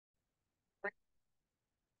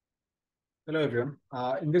Hello everyone.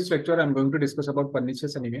 In this lecture, I'm going to discuss about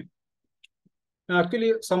pernicious anemia. Now,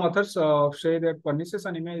 actually, some authors say that pernicious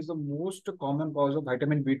anemia is the most common cause of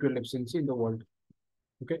vitamin B12 deficiency in the world.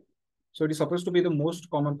 Okay, so it is supposed to be the most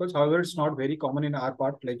common cause. However, it's not very common in our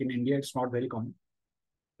part, like in India. It's not very common.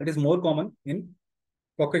 It is more common in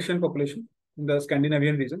Caucasian population in the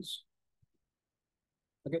Scandinavian regions.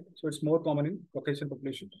 Okay, so it's more common in Caucasian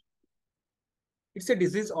population. It's a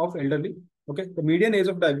disease of elderly. Okay, the median age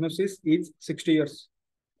of diagnosis is 60 years,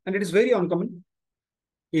 and it is very uncommon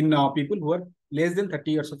in people who are less than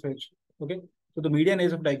 30 years of age. Okay, so the median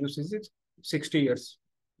age of diagnosis is 60 years.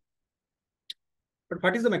 But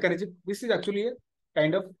what is the mechanism? This is actually a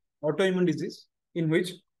kind of autoimmune disease in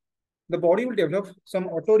which the body will develop some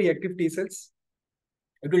autoreactive T cells.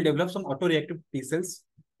 It will develop some autoreactive T cells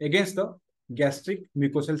against the gastric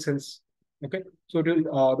mucosal cells. Okay, so it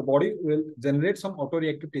will, the body will generate some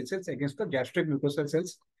autoreactive T cells against the gastric mucosal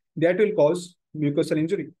cells that will cause mucosal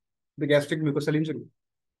injury, the gastric mucosal injury.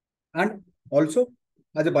 And also,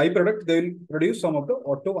 as a byproduct, they will produce some of the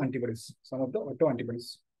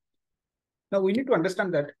autoantibodies. Now, we need to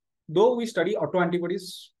understand that though we study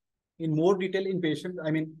autoantibodies in more detail in patients,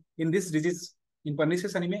 in this disease, in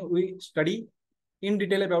pernicious anemia, we study in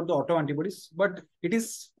detail about the autoantibodies, but it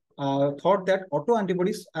is thought that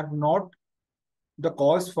autoantibodies are not the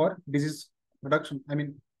cause for disease production.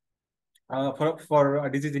 For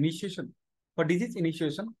disease initiation. For disease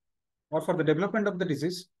initiation or for the development of the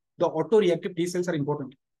disease, the autoreactive T cells are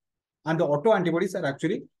important. And the autoantibodies are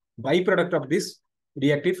actually byproduct of this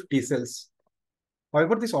reactive T cells.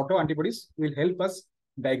 However, these autoantibodies will help us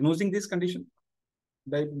diagnosing this condition.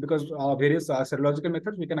 Because various serological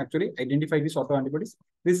methods, we can actually identify these autoantibodies.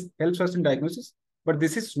 This helps us in diagnosis, but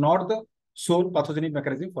this is not the sole pathogenic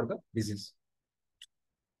mechanism for the disease.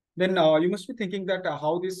 Then you must be thinking that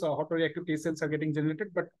how these autoreactive T cells are getting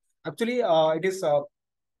generated, but actually it is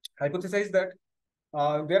hypothesized that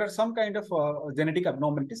there are some kind of genetic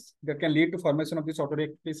abnormalities that can lead to formation of these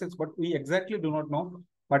autoreactive T cells, but we exactly do not know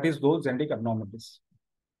what is those genetic abnormalities.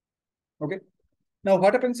 Okay. Now,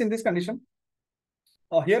 what happens in this condition?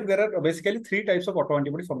 Here there are basically three types of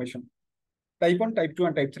autoantibody formation: type 1, type 2,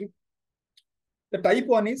 and type 3. The type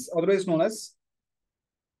 1 is otherwise known as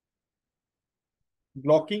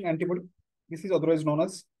blocking antibody. This is otherwise known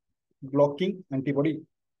as blocking antibody.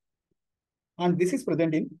 And this is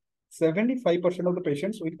present in 75% of the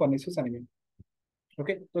patients with pernicious anemia.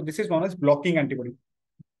 Okay, so this is known as blocking antibody.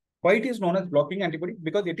 Why it is known as blocking antibody?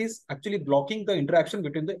 Because it is actually blocking the interaction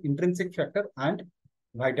between the intrinsic factor and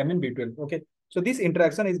vitamin B12. Okay, so this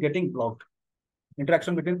interaction is getting blocked.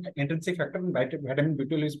 Interaction between intrinsic factor and vitamin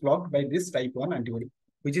B12 is blocked by this type 1 antibody,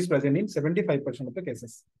 which is present in 75% of the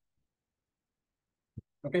cases.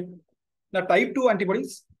 Okay. Now, type 2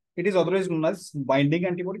 antibodies, it is otherwise known as binding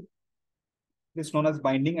antibody. It is known as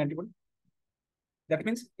binding antibody. That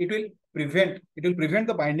means it will prevent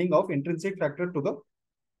the binding of intrinsic factor to the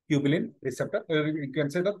tubulin receptor. You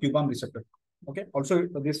can say the tubam receptor. Okay. Also,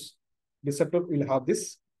 this receptor will have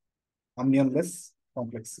this amnionless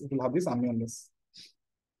complex. It will have this amnionless.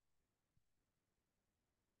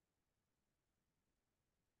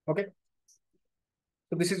 Okay.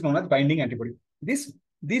 So this is known as binding antibody.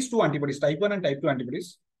 These two antibodies, type 1 and type 2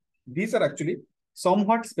 antibodies, these are actually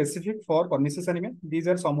somewhat specific for pernicious anemia. These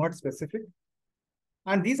are somewhat specific.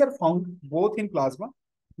 And these are found both in plasma.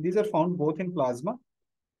 These are found both in plasma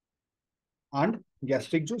and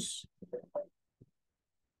gastric juice.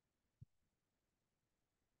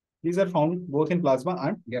 These are found both in plasma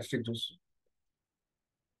and gastric juice.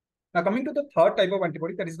 Now, coming to the third type of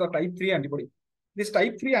antibody, that is the type 3 antibody. This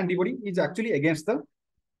type 3 antibody is actually against the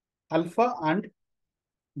alpha and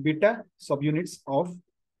beta subunits of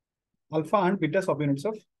H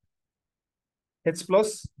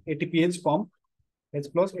plus ATPase form,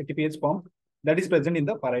 that is present in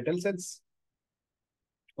the parietal cells.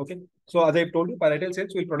 Okay, so as I told you, parietal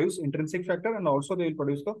cells will produce intrinsic factor and also they will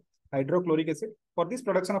produce the hydrochloric acid. For this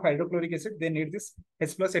production of hydrochloric acid, they need this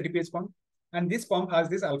H plus ATPase form, and this form has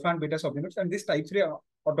this alpha and beta subunits, and these type 3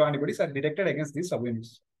 autoantibodies are directed against these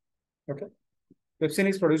subunits. Okay, pepsin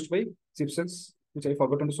is produced by chip cells, which I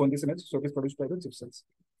forgot to show in this image. So it is produced by the chip cells.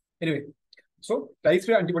 Anyway, so type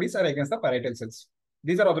 3 antibodies are against the parietal cells.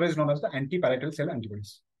 These are otherwise known as the anti-parietal cell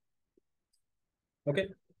antibodies. Okay.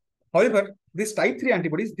 However, these type 3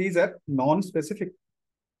 antibodies, these are non-specific.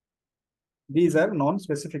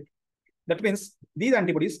 That means these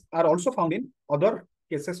antibodies are also found in other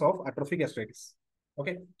cases of atrophic gastritis.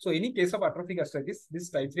 Okay. So any case of atrophic gastritis, this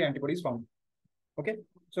type 3 antibody is found. Okay.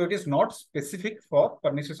 So it is not specific for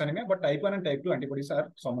pernicious anemia, but type 1 and type 2 antibodies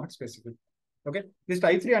are somewhat specific. Okay, this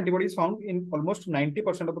type 3 antibody is found in almost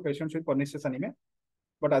 90% of the patients with pernicious anemia.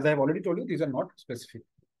 But as I have already told you, these are not specific.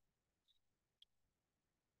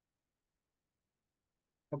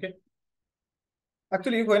 Okay.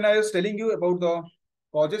 Actually, when I was telling you about the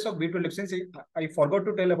causes of B12 deficiency, I forgot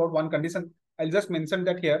to tell about one condition. I'll just mention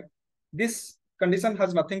that here. This condition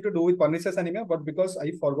has nothing to do with pernicious anemia, but because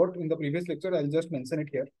I forgot in the previous lecture, I'll just mention it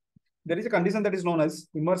here. There is a condition that is known as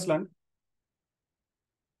Imerslund-Grasbeck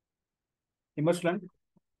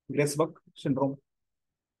syndrome.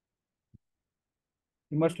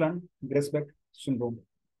 Imerslund-Grasbeck syndrome.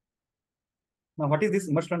 Now, what is this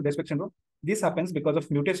Imerslund-Grasbeck syndrome? This happens because of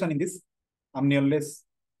mutation in this amniolase,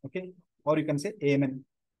 okay, or you can say AMN.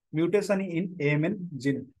 Mutation in AMN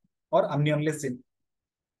gene or amniolase gene.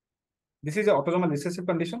 This is an autosomal recessive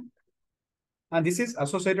condition, and this is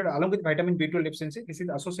associated along with vitamin B12 deficiency. This is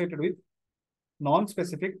associated with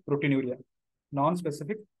non-specific proteinuria.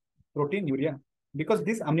 Non-specific proteinuria, because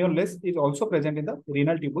this amniolase is also present in the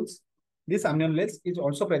renal tubules. This amniolase is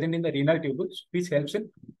also present in the renal tubules, which helps in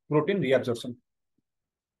protein reabsorption.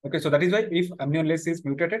 Okay, so that is why if amniolase is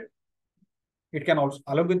mutated, it can also,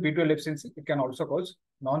 along with B12 deficiency, it can also cause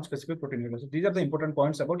non-specific proteinuria. So these are the important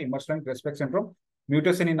points about Imerslund-Grasbeck syndrome.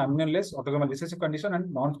 Mutation in amniolase, autosomal recessive condition,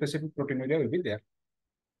 and non-specific proteinuria will be there.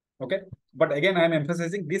 Okay, but again, I am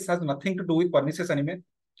emphasizing this has nothing to do with pernicious anemia.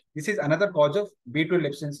 This is another cause of B12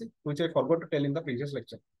 deficiency, which I forgot to tell in the previous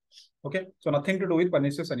lecture. Okay, so nothing to do with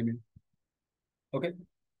pernicious anemia. Okay.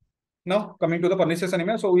 Now, coming to the pernicious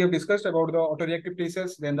anemia. So we have discussed about the autoreactive T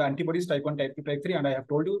cells, then the antibodies type 1, type 2, type 3, and I have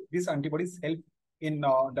told you these antibodies help in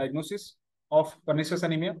diagnosis of pernicious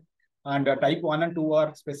anemia. And type 1 and 2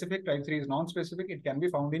 are specific, type 3 is non-specific. It can be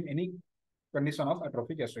found in any condition of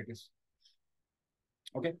atrophic gastritis.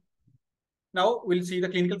 Okay. Now we'll see the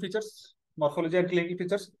clinical features, morphology and clinical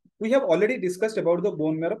features. We have already discussed about the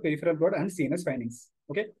bone marrow, peripheral blood, and CNS findings.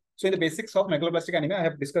 Okay. So in the basics of megaloblastic anemia, I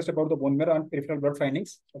have discussed about the bone marrow and peripheral blood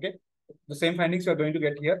findings. Okay. The same findings you are going to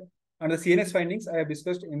get here. And the CNS findings I have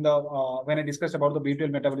discussed in the, when I discussed about the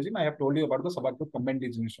B12 metabolism, I have told you about the subacute combined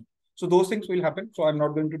degeneration. So those things will happen. So I'm not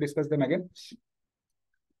going to discuss them again.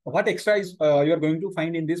 What extra is you are going to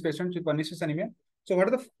find in these patients with pernicious anemia? So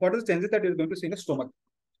what are the changes that you're going to see in the stomach?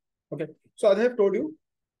 Okay. So as I have told you,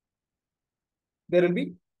 there will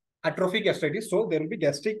be atrophic gastritis. So there will be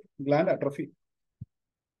gastric gland atrophy.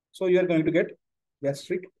 So you are going to get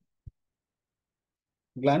gastric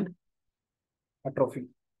gland atrophy.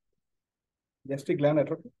 Gastric gland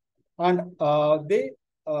atrophy. And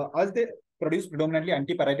as they produce predominantly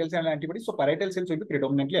anti-parietal cell antibodies, so parietal cells will be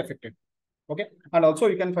predominantly affected. Okay. And also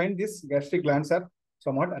you can find these gastric glands are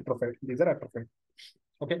somewhat atrophied. These are atrophied.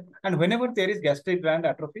 Okay. And whenever there is gastric gland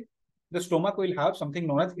atrophy, the stomach will have something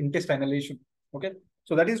known as intestinal lesion. Okay.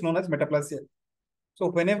 So that is known as metaplasia. So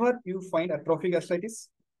whenever you find atrophic gastritis,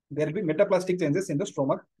 there will be metaplastic changes in the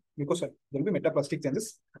stomach mucosa. There will be metaplastic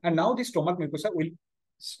changes. And now the stomach mucosa will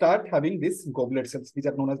start having these goblet cells. These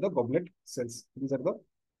are known as the goblet cells. These are the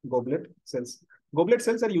goblet cells. Goblet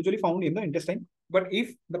cells are usually found in the intestine. But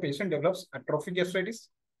if the patient develops atrophic gastritis,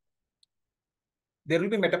 there will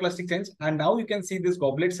be metaplastic change. And now you can see these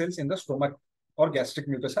goblet cells in the stomach or gastric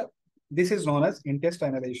mucosa. This is known as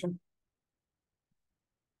intestinalization.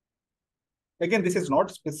 Again, this is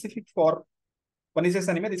not specific for pernicious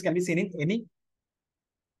anemia. This can be seen in any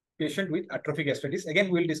patient with atrophic gastritis.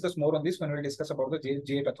 Again, we will discuss more on this when we discuss about the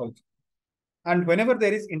GA pathology. And whenever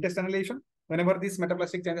there is intestinalization, whenever this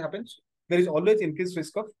metaplastic change happens, there is always increased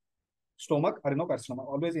risk of stomach adenocarcinoma.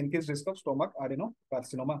 Always increased risk of stomach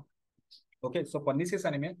adenocarcinoma. Okay, so pernicious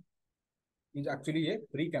anemia is actually a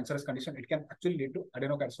precancerous condition. It can actually lead to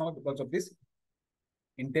adenocarcinoma because of this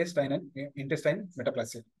intestine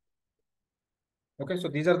metaplasia. Okay, so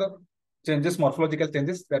these are the changes, morphological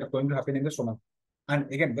changes that are going to happen in the stomach. And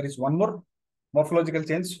again, there is one more morphological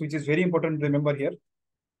change, which is very important to remember here.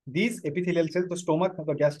 These epithelial cells, the stomach,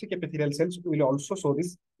 the gastric epithelial cells will also show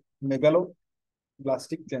this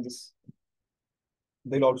megaloblastic changes.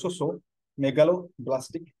 They'll also show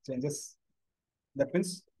megaloblastic changes. That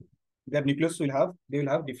means their nucleus will have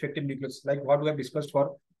defective nucleus, like what we have discussed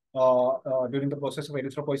for during the process of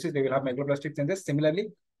erythropoiesis. They will have megaloblastic changes. Similarly,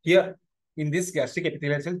 here in this gastric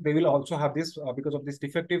epithelial cells, they will also have this because of this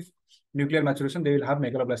defective nuclear maturation. They will have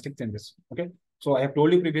megaloblastic changes. Okay, so I have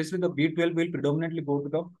told you previously the B12 will predominantly go to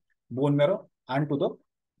the bone marrow and to the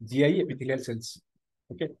GI epithelial cells.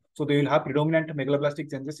 Okay, so they will have predominant megaloblastic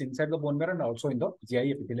changes inside the bone marrow and also in the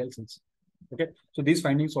GI epithelial cells. Okay, so these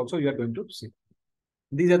findings also you are going to see.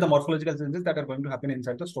 These are the morphological changes that are going to happen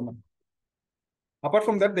inside the stomach. Apart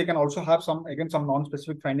from that, they can also have some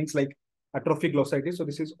non-specific findings like atrophic glossitis. So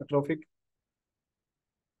this is atrophic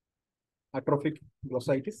atrophic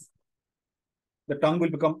glossitis. The tongue will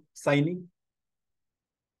become shiny,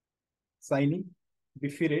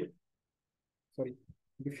 beefy red,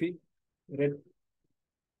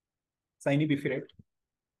 shiny beefy red.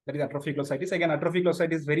 That is atrophic glossitis. Again, atrophic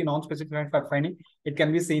glossitis is very non-specific finding. It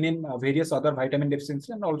can be seen in various other vitamin deficiencies,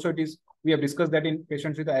 and also we have discussed that in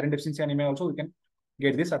patients with iron deficiency anemia also we can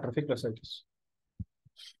get this atrophic glossitis.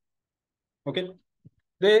 Okay,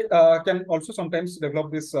 they can also sometimes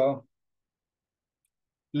develop this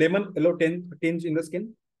lemon yellow tinge in the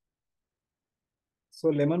skin. So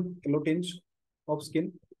lemon yellow tinge of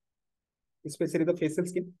skin, especially the facial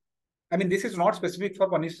skin. I mean, this is not specific for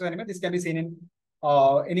pernicious anemia. This can be seen in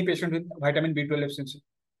any patient with vitamin B12 deficiency.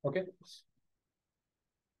 Okay.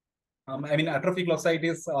 I mean, atrophic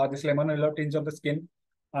glossitis, this lemon yellow tinge of the skin,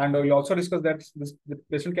 and we'll also discuss that the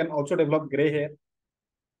patient can also develop gray hair,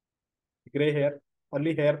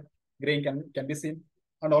 early hair graying can be seen,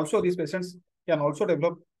 and also these patients can also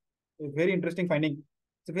develop a very interesting finding.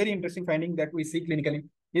 It's a very interesting finding that we see clinically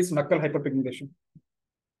is knuckle hyperpigmentation.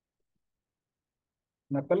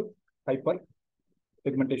 Knuckle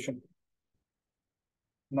hyperpigmentation.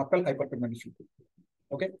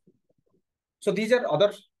 Okay. So these are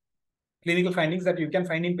other clinical findings that you can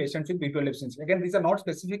find in patients with B12 deficiency. Again, these are not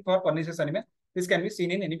specific for pernicious anemia. This can be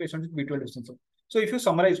seen in any patient with B12 deficiency. So if you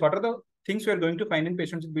summarize, what are the things we are going to find in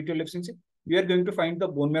patients with B12 deficiency? We are going to find the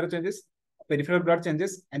bone marrow changes, peripheral blood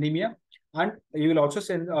changes, anemia, and you will also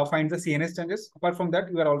find the CNS changes. Apart from that,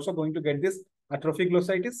 you are also going to get this atrophic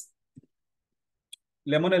glossitis,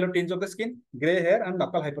 lemon yellow tinge of the skin, gray hair, and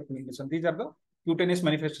knuckle hyperpigmentation. These are the cutaneous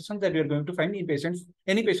manifestations that we are going to find in patients,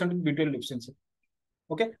 any patient with B12 deficiency.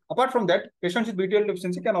 Okay. Apart from that, patients with B12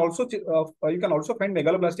 deficiency can also you can also find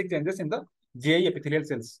megaloblastic changes in the GI epithelial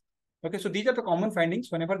cells. Okay, so these are the common findings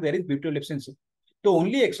whenever there is B12 deficiency. The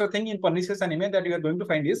only extra thing in pernicious anemia that you are going to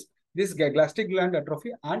find is this gastric gland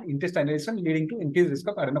atrophy and intestinalization leading to increased risk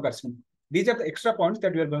of adenocarcinoma. These are the extra points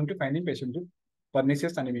that you are going to find in patients with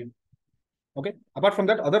pernicious anemia. Okay. Apart from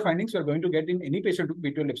that, other findings you are going to get in any patient with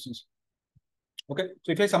B12 deficiency. Okay.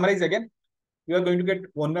 So if I summarize again, you are going to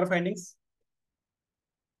get bone marrow findings.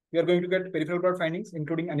 We are going to get peripheral blood findings,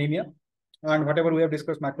 including anemia, and whatever we have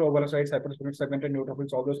discussed, macroovelocytes, hypersphenic segmented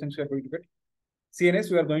neutrophils, all those things we are going to get.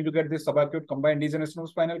 CNS, we are going to get this subacute combined degeneration of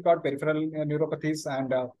spinal cord, peripheral neuropathies,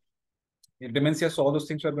 and dementia. So all those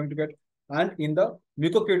things we are going to get. And in the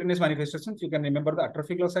mucocutaneous manifestations, you can remember the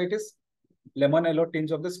atrophic glossitis, lemon yellow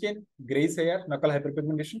tinge of the skin, grayish hair, knuckle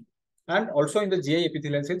hyperpigmentation, and also in the GI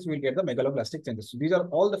epithelial cells, we will get the megaloblastic changes. So these are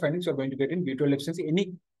all the findings you are going to get in B12 deficiency,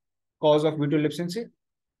 any cause of B12 deficiency.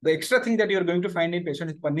 The extra thing that you are going to find in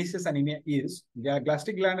patients with pernicious anemia is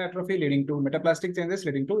gastric gland atrophy leading to metaplastic changes,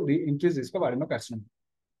 leading to increased risk of adenocarcinoma.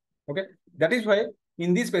 Okay, that is why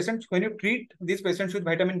in these patients, when you treat these patients with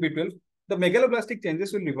vitamin B12, the megaloblastic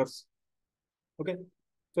changes will reverse. Okay,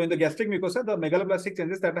 so in the gastric mucosa, the megaloblastic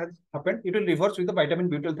changes that has happened, it will reverse with the vitamin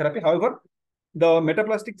B12 therapy. However, the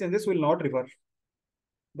metaplastic changes will not reverse.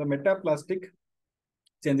 The metaplastic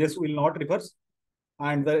changes will not reverse,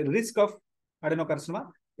 and the risk of adenocarcinoma,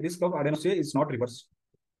 risk of adenosine is not reversed.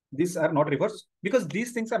 These are not reversed because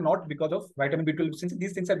these things are not because of vitamin B12 deficiency.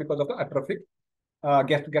 These things are because of the atrophic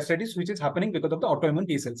gastritis, which is happening because of the autoimmune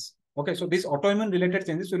T cells. Okay, so these autoimmune related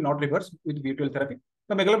changes will not reverse with B12 therapy.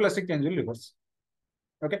 The megaloblastic change will reverse.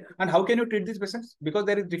 Okay, and how can you treat these patients? Because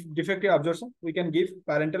there is defective absorption, we can give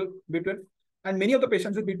parental B12. And many of the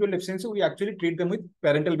patients with B12 deficiency, we actually treat them with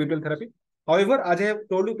parental B12 therapy. However, as I have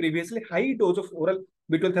told you previously, high dose of oral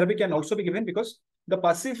B12 therapy can also be given because the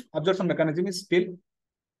passive absorption mechanism is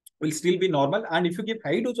will still be normal. And if you give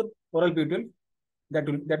high dose of oral B12,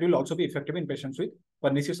 that will also be effective in patients with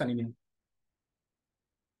pernicious anemia.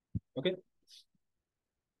 Okay.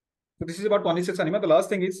 So this is about pernicious anemia. The last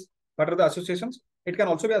thing is, what are the associations? It can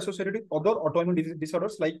also be associated with other autoimmune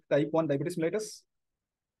disorders like type 1 diabetes mellitus,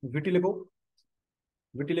 vitiligo,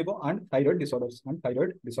 and thyroid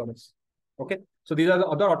disorders. Okay. So these are the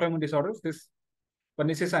other autoimmune disorders this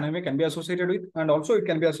pernicious anemia can be associated with, and also it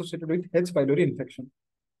can be associated with H. pylori infection.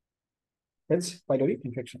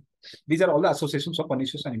 These are all the associations of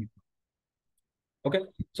pernicious anemia. Okay.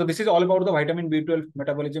 So this is all about the vitamin B12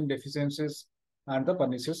 metabolism deficiencies and the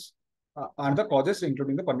pernicious and the causes,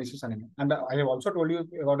 including the pernicious anemia. And I have also told you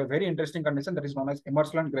about a very interesting condition that is known as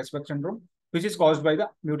Emerson-Grasbeck syndrome, which is caused by the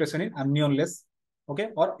mutation in amnionless, okay,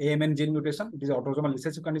 or AMN gene mutation. It is an autosomal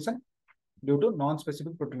recessive condition due to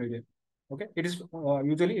non-specific proteinuria. Okay, it is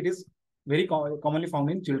usually it is very commonly found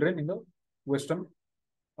in children in the Western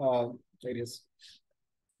areas.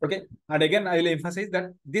 Okay, and again I will emphasize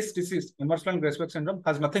that this disease, Emerson-Grasbeck syndrome,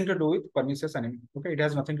 has nothing to do with pernicious anemia. Okay, it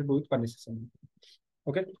has nothing to do with pernicious anemia.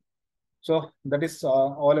 Okay, So that is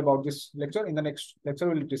all about this lecture. In the next lecture,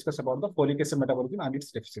 we'll discuss about the folic acid metabolism and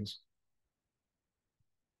its deficiency.